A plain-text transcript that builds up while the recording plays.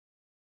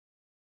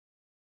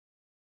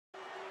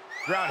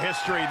Throughout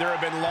history, there have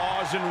been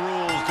laws and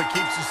rules to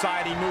keep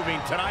society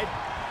moving. Tonight,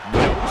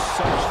 no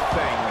such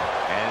thing.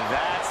 And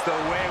that's the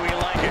way we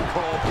like it,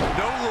 Cole.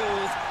 No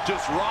rules,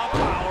 just raw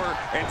power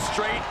and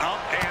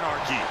straight-up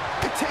anarchy.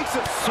 It takes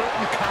a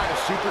certain kind of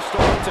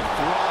superstar to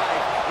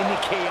thrive in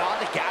the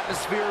chaotic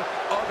atmosphere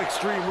of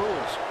Extreme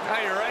Rules.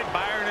 Now, you're right,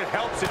 Byron. It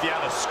helps if you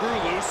have a screw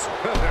loose.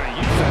 You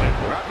said it,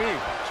 not me.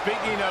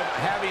 Speaking of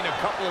having a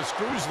couple of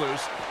screws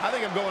loose, I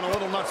think I'm going a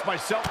little nuts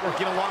myself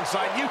working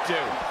alongside you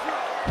two.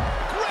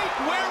 Great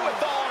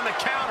wherewithal on the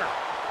counter.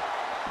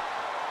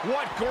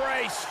 What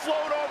grace.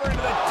 Float over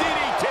into the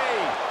DDT.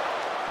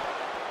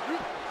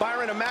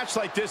 Byron, a match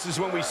like this is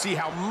when we see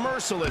how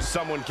merciless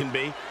someone can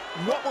be.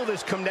 What will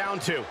this come down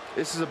to?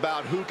 This is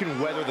about who can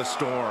weather the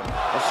storm.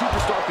 A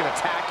superstar can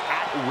attack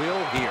at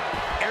will here.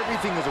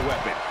 Everything is a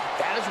weapon.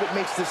 That is what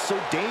makes this so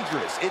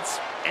dangerous. It's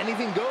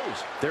anything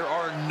goes. There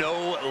are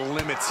no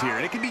limits here,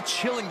 and it can be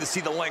chilling to see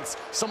the lengths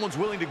someone's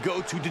willing to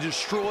go to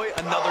destroy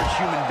another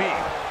human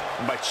being.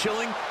 And by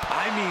chilling,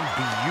 I mean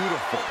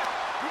beautiful.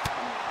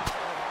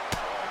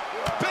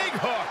 Big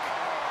hook.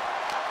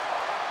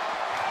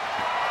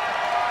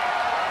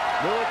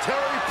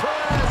 Military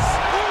press.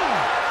 Ooh.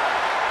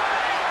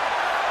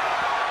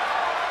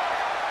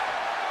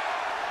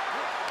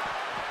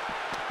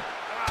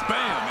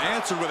 Bam,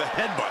 answered with a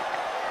headbutt.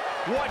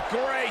 What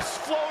grace.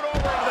 Float over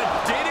into the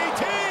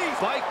DDT.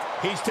 Spike.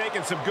 He's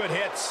taking some good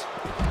hits.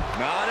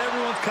 Not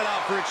everyone's cut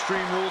out for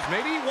Extreme Rules.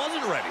 Maybe he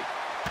wasn't ready.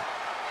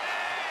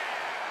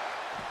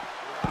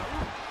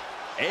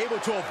 Able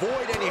to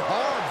avoid any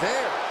harm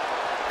there.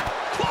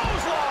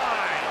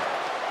 Clothesline.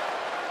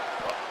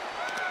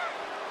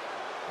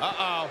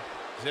 Uh-oh.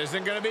 This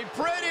isn't going to be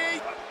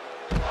pretty.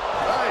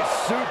 Nice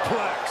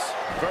suplex.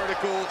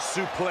 Vertical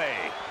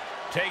suplex.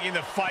 Taking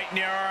the fight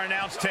near our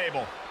announce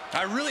table.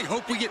 I really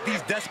hope we get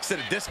these desks at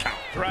a discount.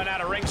 Thrown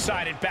out of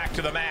ringside and back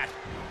to the mat.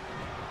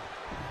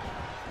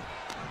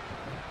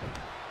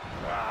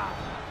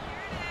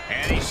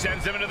 And he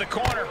sends him into the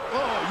corner.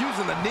 Oh,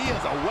 using the knee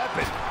as a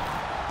weapon.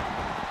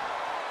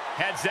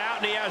 Heads out,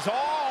 and he has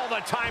all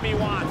the time he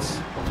wants.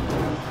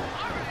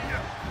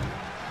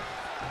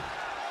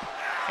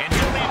 And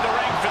he'll leave the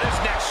ring for this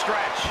next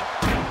stretch.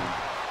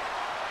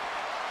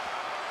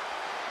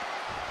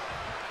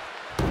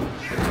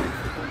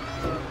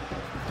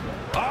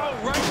 Oh,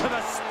 right to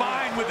the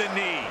spine with the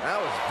knee.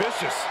 That was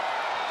vicious.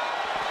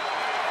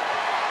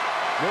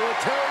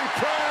 Military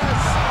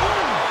press.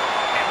 Ooh.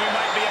 And we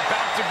might be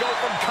about to go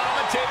from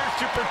commentators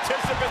to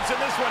participants in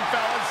this one,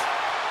 fellas.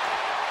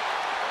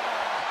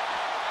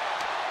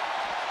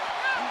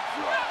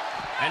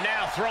 And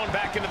now thrown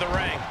back into the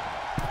ring.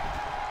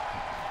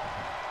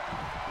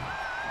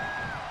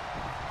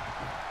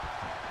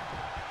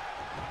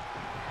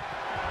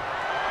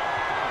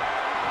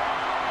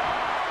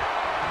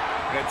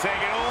 Gonna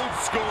take it old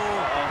school.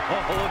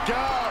 Oh, look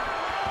out.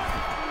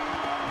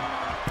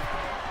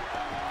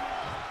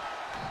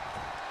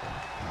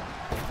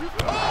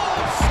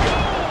 Old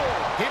school!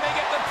 He may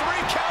get the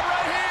 3 count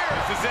right here.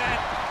 This is it.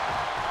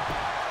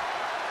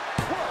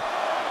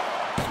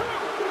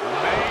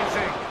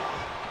 Amazing.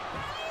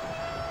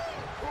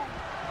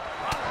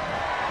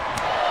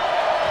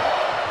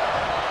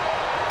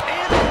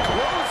 And a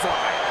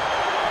clothesline.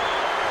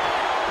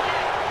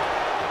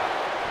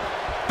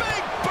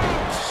 Big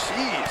boot!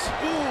 Jeez.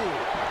 Ooh.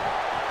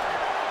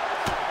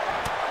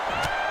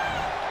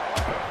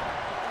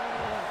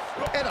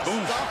 And a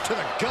stop to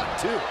the gut,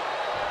 too.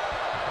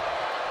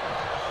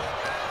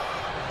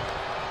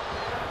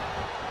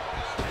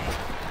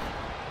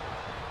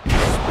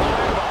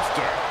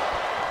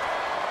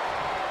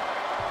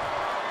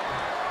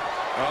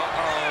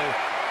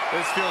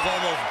 This feels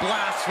almost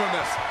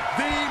blasphemous.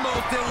 The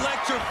most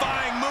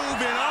electrifying move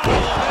in all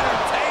of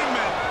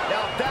entertainment.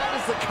 Now that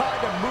is the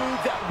kind of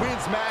move that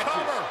wins matches.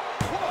 Cover!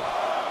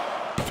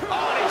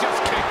 Oh, and he just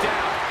kicked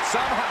out.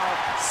 Somehow,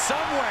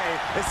 someway,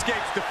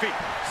 escapes defeat.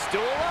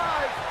 Still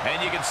alive. And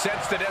you can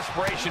sense the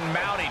desperation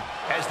mounting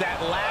as that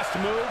last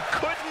move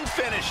couldn't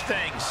finish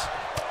things.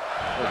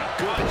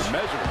 Good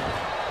measure.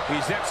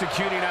 He's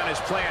executing on his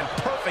plan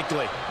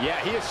perfectly. Yeah,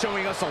 he is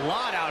showing us a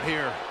lot out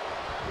here.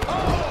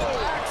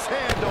 Oh, axe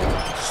handle.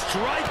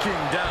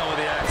 Striking down with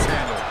the axe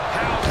handle.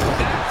 How's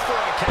that for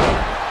a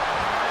counter?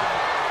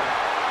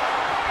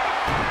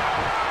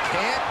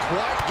 Can't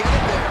quite get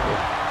it there.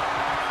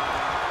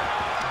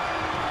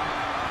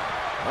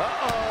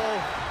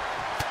 Uh-oh.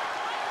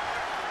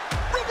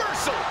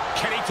 Reversal.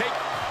 Can he take?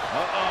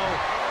 Uh-oh.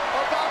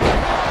 About to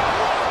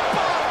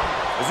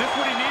Is this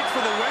what he needs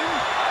for the win?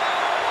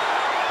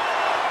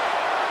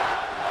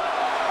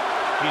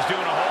 He's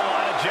doing a whole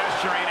lot of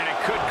gesturing, and it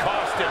could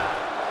cost him.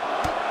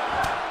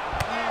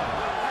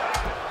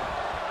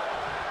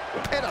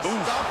 And a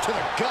stop to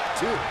the gut,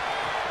 too.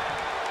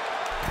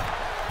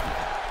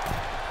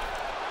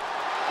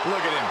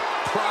 Look at him.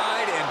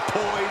 Pride and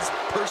poise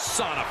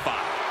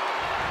personified.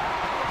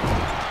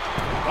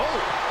 Oh,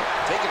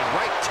 taking it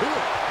right to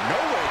it. No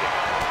waiting.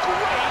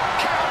 Great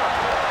counter.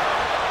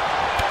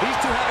 These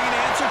two having an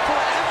answer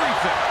for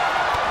everything.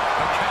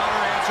 A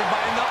counter answered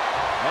by another.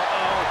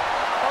 Uh-oh.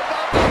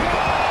 About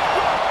to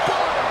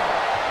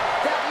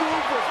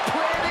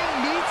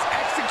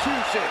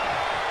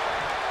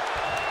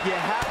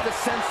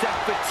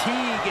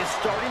is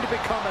starting to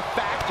become a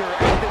factor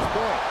at this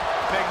point.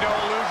 Make no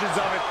illusions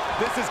of it.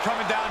 This is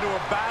coming down to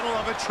a battle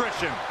of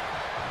attrition.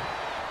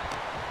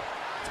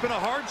 It's been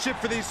a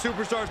hardship for these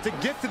superstars to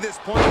get to this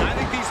point. I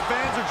think these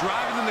fans are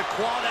driving them to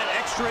claw that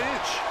extra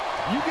inch.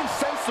 You can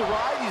sense the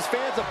ride these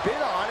fans have been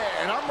on,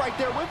 and I'm right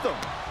there with them.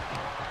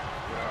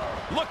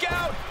 Look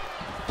out!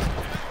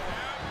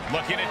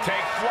 Looking to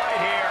take flight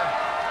here.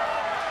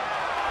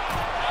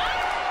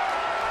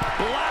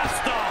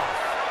 Blast off!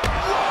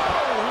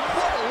 Whoa,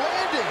 what a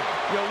landing!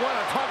 You want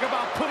to talk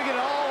about putting it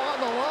all on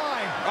the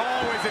line.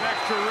 Always an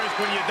extra risk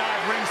when you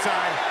dive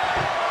ringside.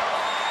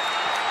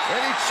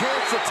 Any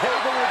chance the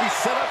table will be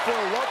set up for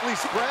a lovely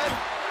spread?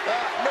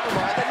 Never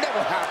mind, that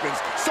never happens.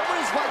 Someone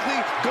is likely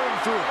going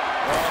through it.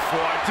 Oh,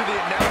 boy, to the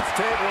announce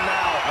table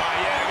now. Oh,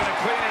 yeah, going to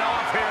clean it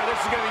off here. This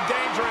is going to be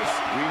dangerous.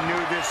 We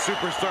knew this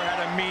superstar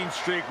had a mean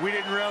streak. We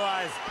didn't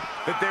realize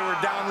that they were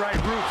downright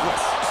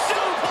ruthless.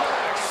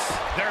 Suplex!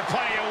 There are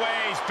plenty of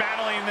ways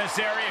battling in this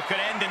area could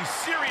end in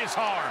serious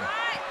harm.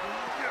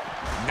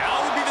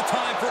 Now would be the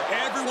time for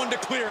everyone to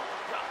clear.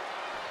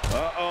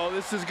 Uh-oh,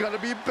 this is going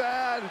to be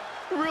bad.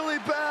 Really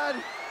bad.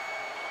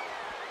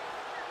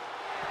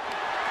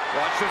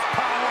 Watch this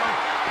power.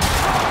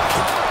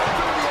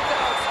 Through the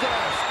announce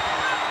desk.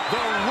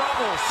 The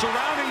rubble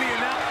surrounding the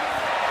announce.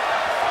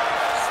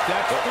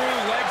 Step through,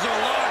 legs are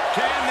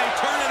locked. Can they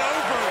turn it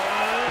over?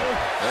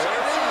 There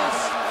it is.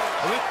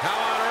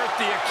 How on earth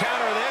do you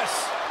counter this?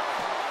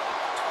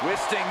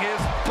 Twisting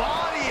his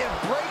body and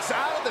breaks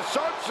out of the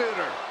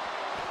sharpshooter.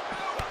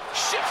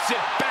 Shifts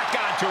it back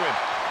onto him.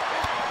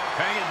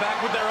 Hang it back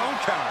with their own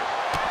counter.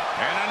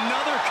 And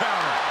another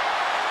counter.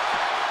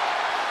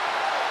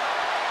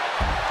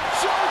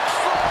 Choke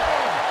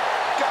slam!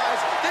 Guys,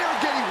 they are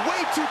getting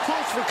way too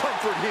close for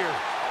comfort here.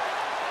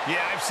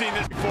 Yeah, I've seen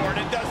this before, and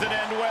it doesn't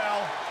end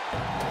well.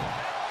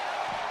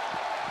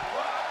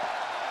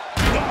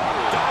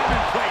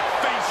 Diamond plate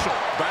facial.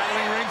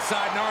 Battling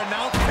ringside, and our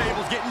announce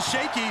table's getting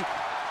shaky.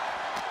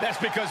 That's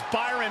because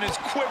Byron is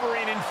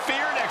quivering in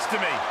fear next to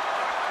me.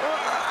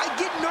 I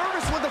get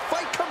nervous when the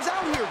fight comes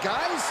out here,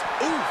 guys.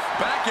 Oof,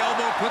 back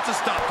elbow puts a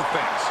stop to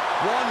things.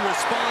 One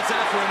response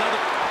after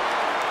another.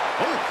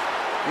 Oof,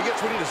 he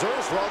gets what he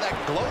deserves for all that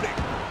gloating.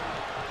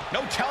 No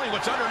telling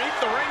what's underneath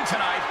the ring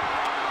tonight.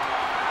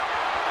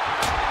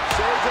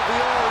 Shades of the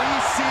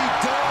REC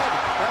dub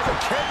as a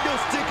kendo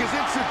stick is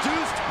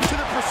introduced to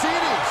the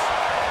proceedings.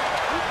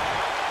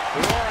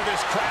 The roar of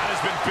this crowd has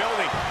been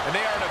building, and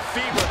they are in a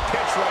fever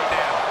pitch right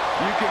now.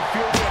 You can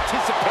feel the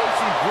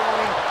anticipation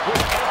growing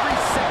with every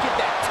second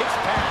that ticks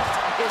past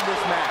in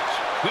this match.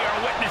 We are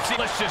witnessing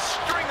a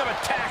string of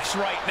attacks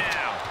right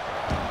now.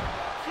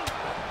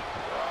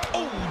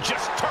 Oh,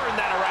 just turn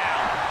that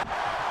around.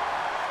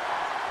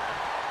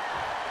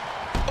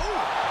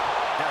 Oh,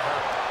 that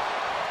hurt.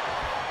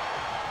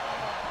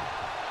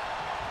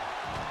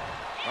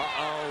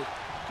 Uh-oh,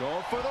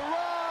 going for the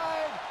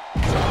ride.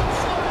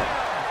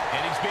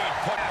 And he's being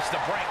put past the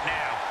break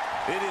now.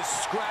 It is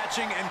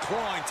scratching and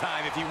clawing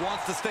time if he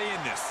wants to stay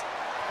in this.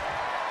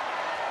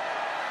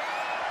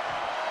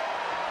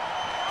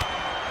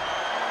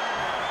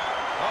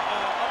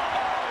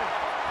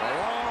 A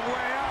long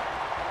way up.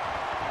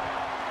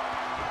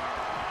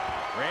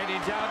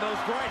 Raining down those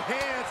right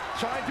hands,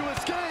 trying to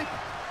escape.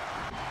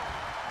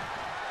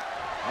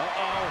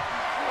 Uh-oh.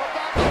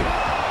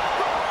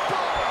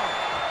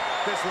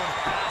 This one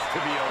has to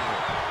be over.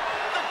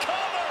 The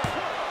cover!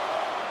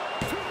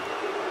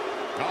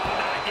 Oh,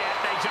 not yet.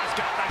 They just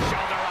got the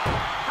shoulder up.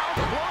 How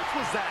close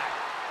was that?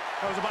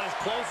 That was about as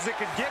close as it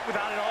could get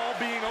without it all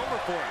being over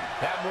for him.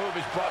 That move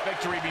has brought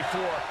victory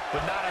before,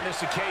 but not on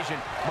this occasion.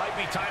 Might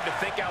be time to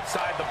think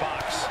outside the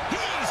box.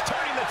 He's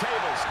turning the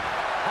tables.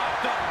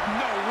 Popped up,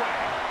 no way.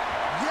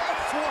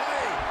 Yes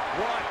way.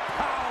 What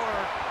power.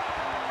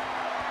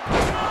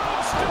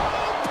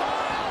 Tombstone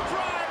pile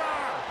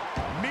driver.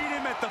 Meet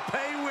him at the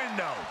pay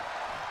window.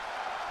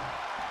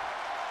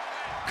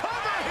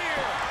 Cover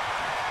here.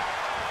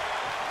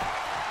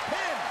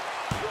 Pin.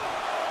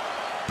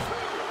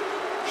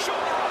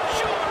 Shoulder.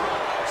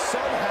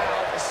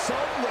 Somehow,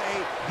 some way,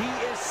 he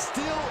is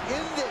still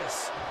in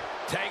this.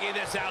 Tagging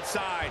this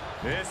outside.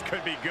 This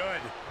could be good.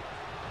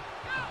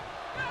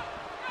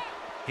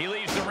 He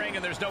leaves the ring,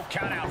 and there's no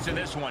countouts in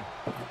this one.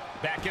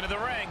 Back into the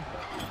ring.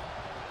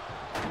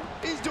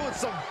 He's doing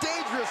some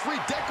dangerous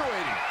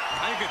redecorating.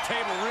 I think the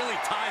table really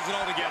ties it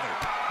all together.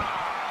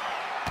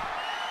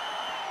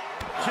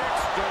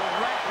 Kicks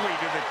directly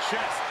to the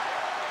chest.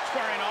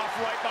 Squaring off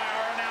right by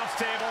our announce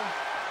table.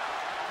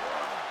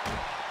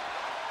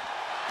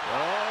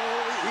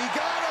 Oh, he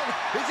got him.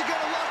 Is he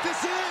going to lock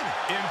this in?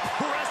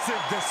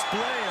 Impressive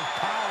display of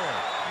power.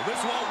 Well,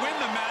 this won't win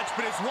the match,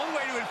 but it's one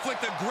way to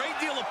inflict a great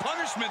deal of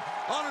punishment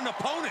on an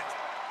opponent.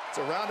 It's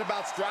a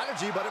roundabout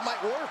strategy, but it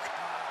might work.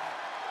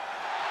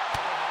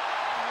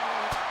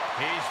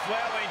 He's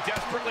flailing,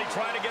 desperately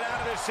trying to get out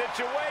of this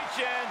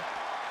situation.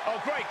 Oh,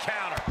 great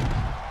counter.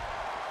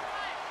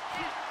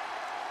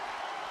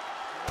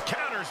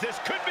 Counters, this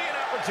could be an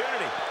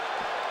opportunity.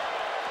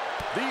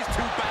 These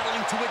two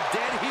battling to a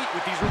dead heat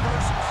with these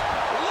reversals.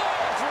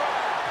 Large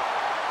right.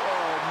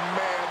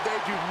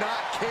 do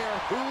not care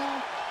who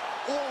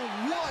or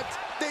what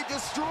they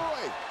destroy.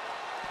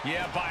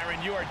 Yeah,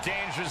 Byron, you are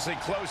dangerously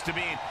close to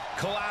being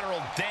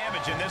collateral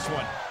damage in this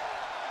one.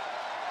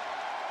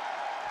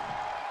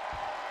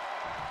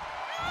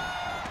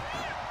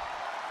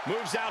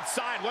 Moves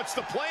outside. What's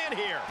the plan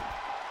here?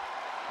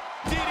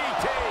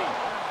 DDT!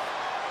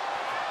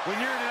 When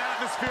you're in an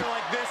atmosphere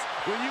like this,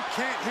 when you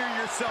can't hear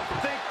yourself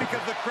think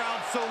because the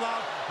crowd's so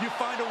loud, you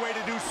find a way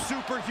to do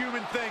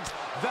superhuman things.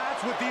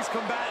 That's what these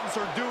combatants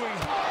are doing.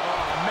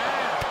 Oh,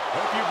 man.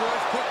 Hope you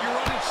boys put your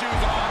running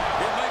shoes on.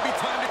 It might be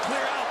time to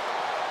clear out.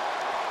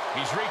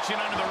 He's reaching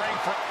under the ring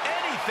for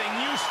anything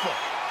useful.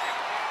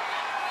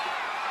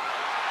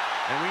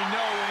 And we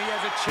know when he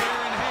has a chair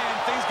in hand,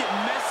 things get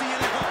messy in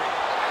a hurry.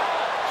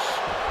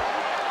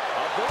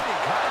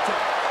 Avoiding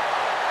contact.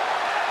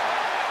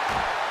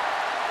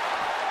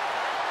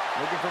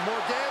 Looking for more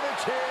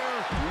damage here.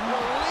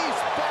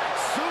 Release back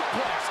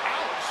suplex.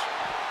 Ouch.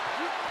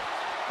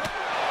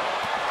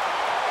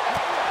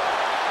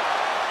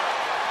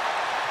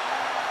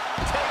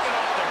 Taken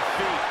off their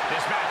feet.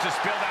 This match is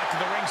spilled out to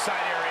the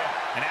ringside area.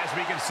 And as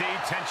we can see,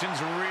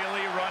 tension's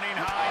really running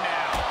high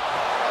now.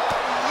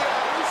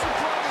 Yeah, we should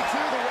probably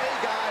clear the way,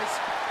 guys.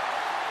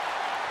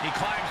 He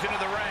climbs into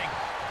the ring.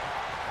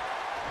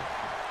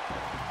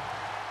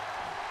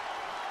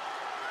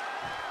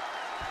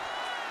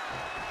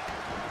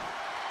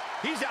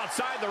 He's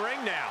outside the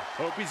ring now.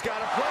 Hope he's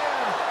got a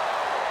plan.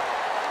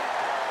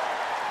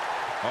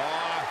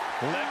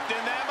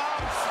 Lifting them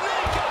up.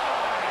 Sneak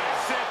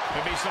eyes.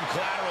 Could be some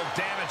collateral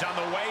damage on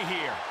the way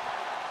here.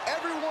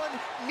 Everyone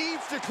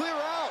needs to clear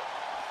out,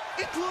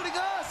 including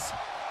us.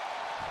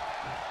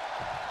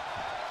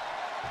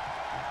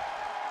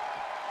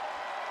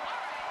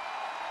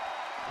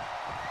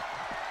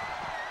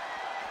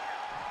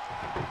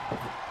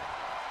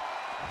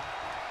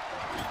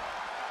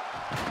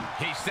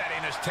 He's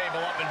setting his table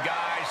up, and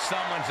guys,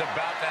 someone's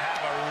about to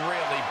have a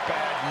really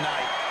bad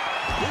night.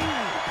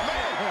 Ooh,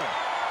 man.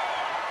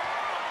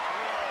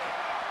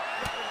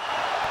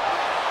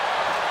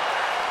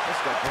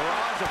 Just a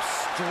barrage of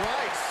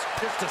strikes.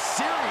 Just a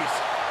series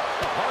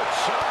of hard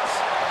shots.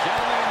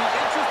 Gentlemen, in the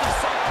interest of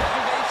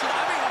self-preservation,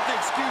 I may have to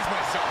excuse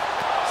myself.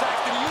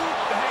 Saxton, you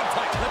hang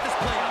tight. Let this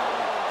play out.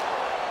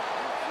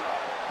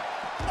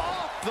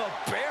 Off the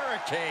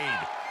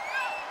barricade.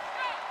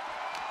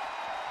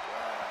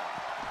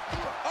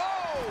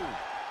 Oh!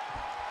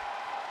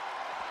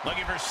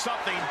 Looking for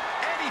something,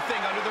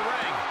 anything under the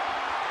ring.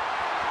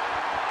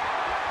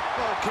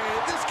 Okay,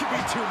 this could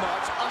be too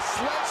much. A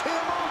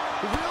sledgehammer?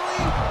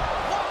 Really?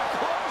 What a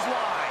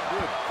clothesline!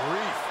 Good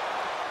grief.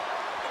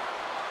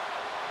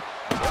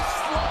 A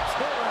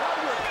sledgehammer, how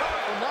do you recover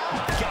from that?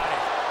 Got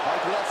it.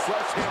 Michael, that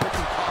sledgehammer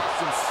can cause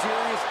some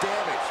serious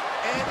damage.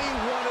 Any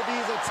one of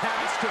these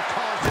attacks could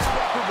cause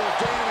irreparable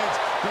damage,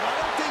 but I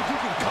don't think you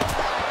can come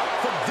back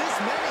from this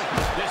many.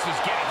 This is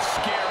getting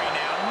scary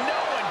now. No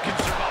one can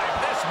survive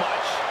this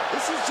much.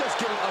 This is just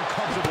getting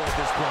uncomfortable at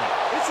this point.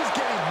 This is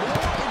getting more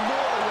and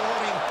more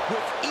alarming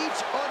with each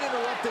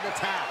uninterrupted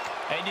attack.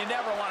 And you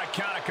never want to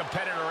count a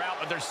competitor out,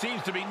 but there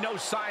seems to be no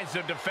signs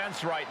of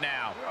defense right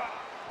now.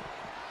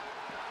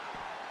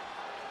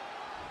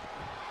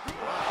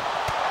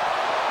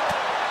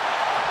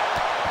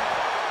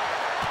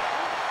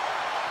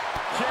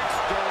 Kicks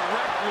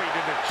directly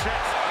to the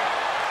chest.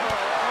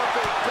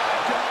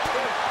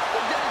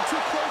 They're getting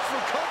too close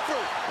for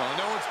comfort. Well,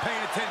 no one's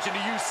paying attention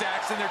to you,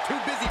 Saxton. They're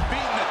too busy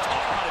beating the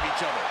tar out of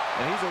each other.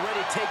 And he's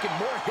already taken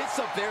more hits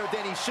up there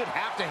than he should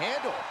have to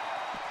handle.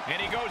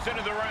 And he goes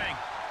into the ring.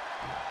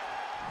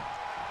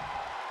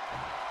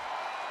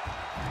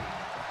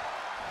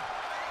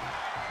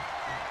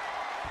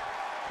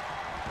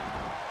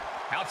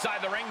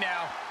 Outside the ring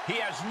now. He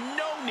has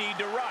no need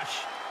to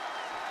rush.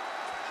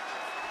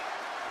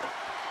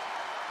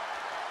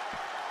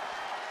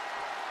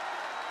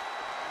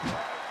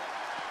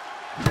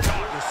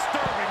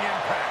 Disturbing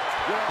impact.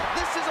 Well,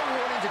 this is a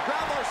warning to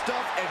grab our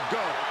stuff and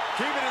go.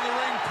 Keep it in the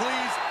ring,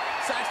 please.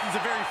 Saxton's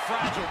a very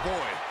fragile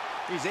boy.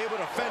 He's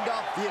able to fend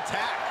off the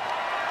attack.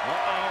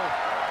 Uh-oh.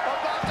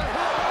 About to hit.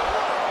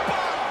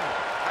 Boom!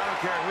 I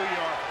don't care who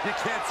you are. You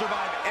can't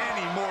survive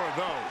any more of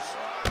those.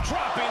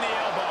 Dropping the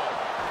elbow.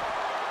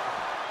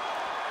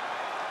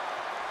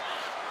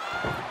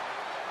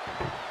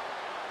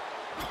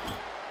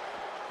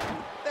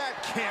 That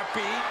can't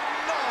be.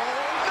 No,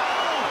 no!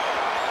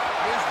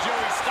 Here's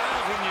Joey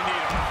Styles when you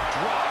need him.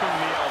 Dropping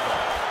the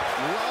elbow.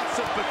 Lots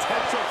of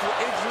potential for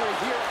injury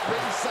here at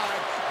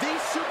ringside.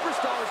 These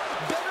superstars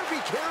better be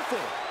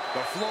careful.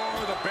 The floor,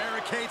 the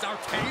barricades, our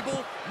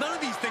table, none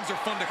of these things are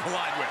fun to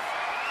collide with.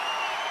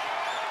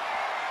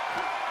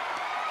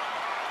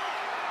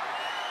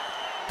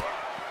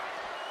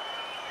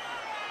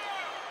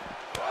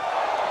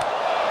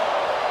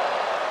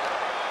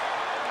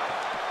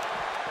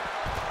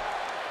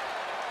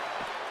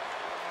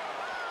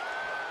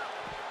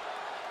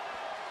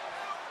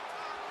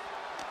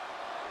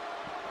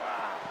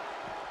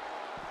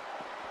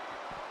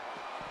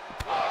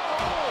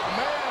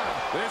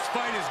 This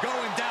fight is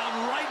going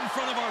down right in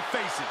front of our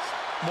faces.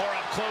 More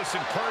up close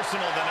and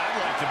personal than I'd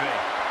like to be.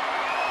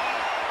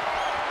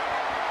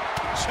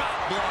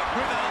 Chop block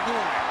without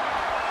warning.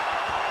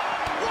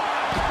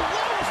 What?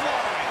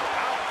 Clothesline!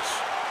 Ouch.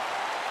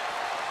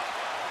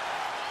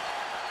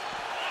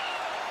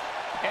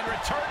 And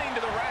returning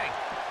to the ring.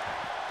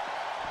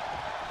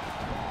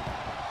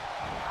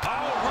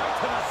 Oh, right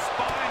to the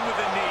spine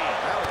with a knee.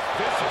 That was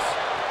vicious.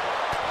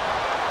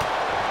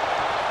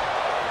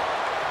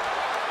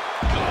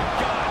 Oh,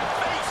 God.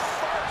 Face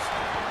first.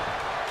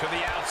 To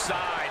the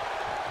outside.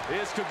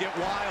 This could get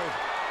wild.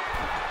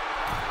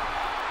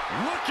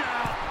 Look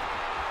out!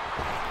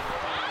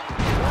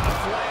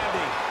 Rough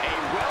landing. A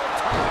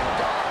well-timed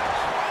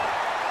dodge.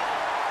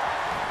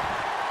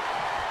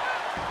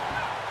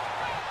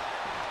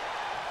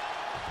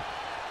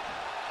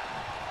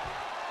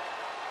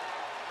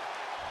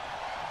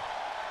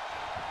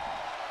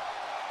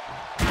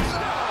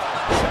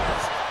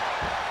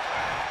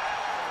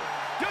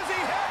 Does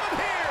he have him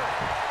here?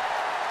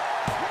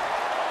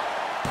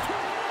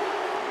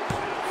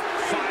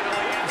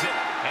 Finally ends it.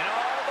 And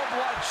all the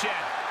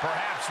bloodshed.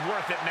 Perhaps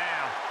worth it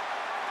now.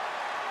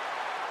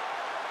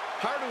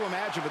 Hard to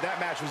imagine, but that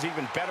match was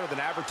even better than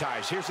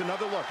advertised. Here's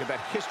another look at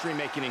that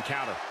history-making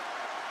encounter.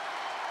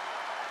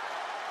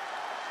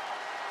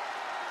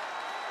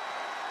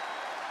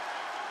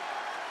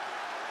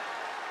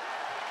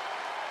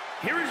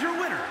 Here is your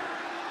winner,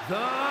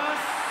 the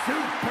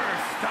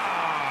Superstar.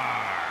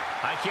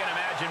 I can't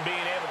imagine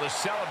being able to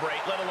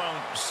celebrate, let alone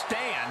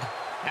stand,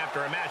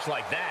 after a match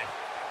like that.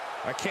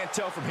 I can't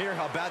tell from here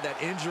how bad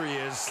that injury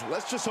is.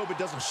 Let's just hope it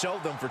doesn't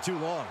shelve them for too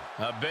long.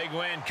 A big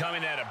win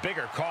coming at a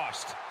bigger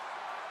cost.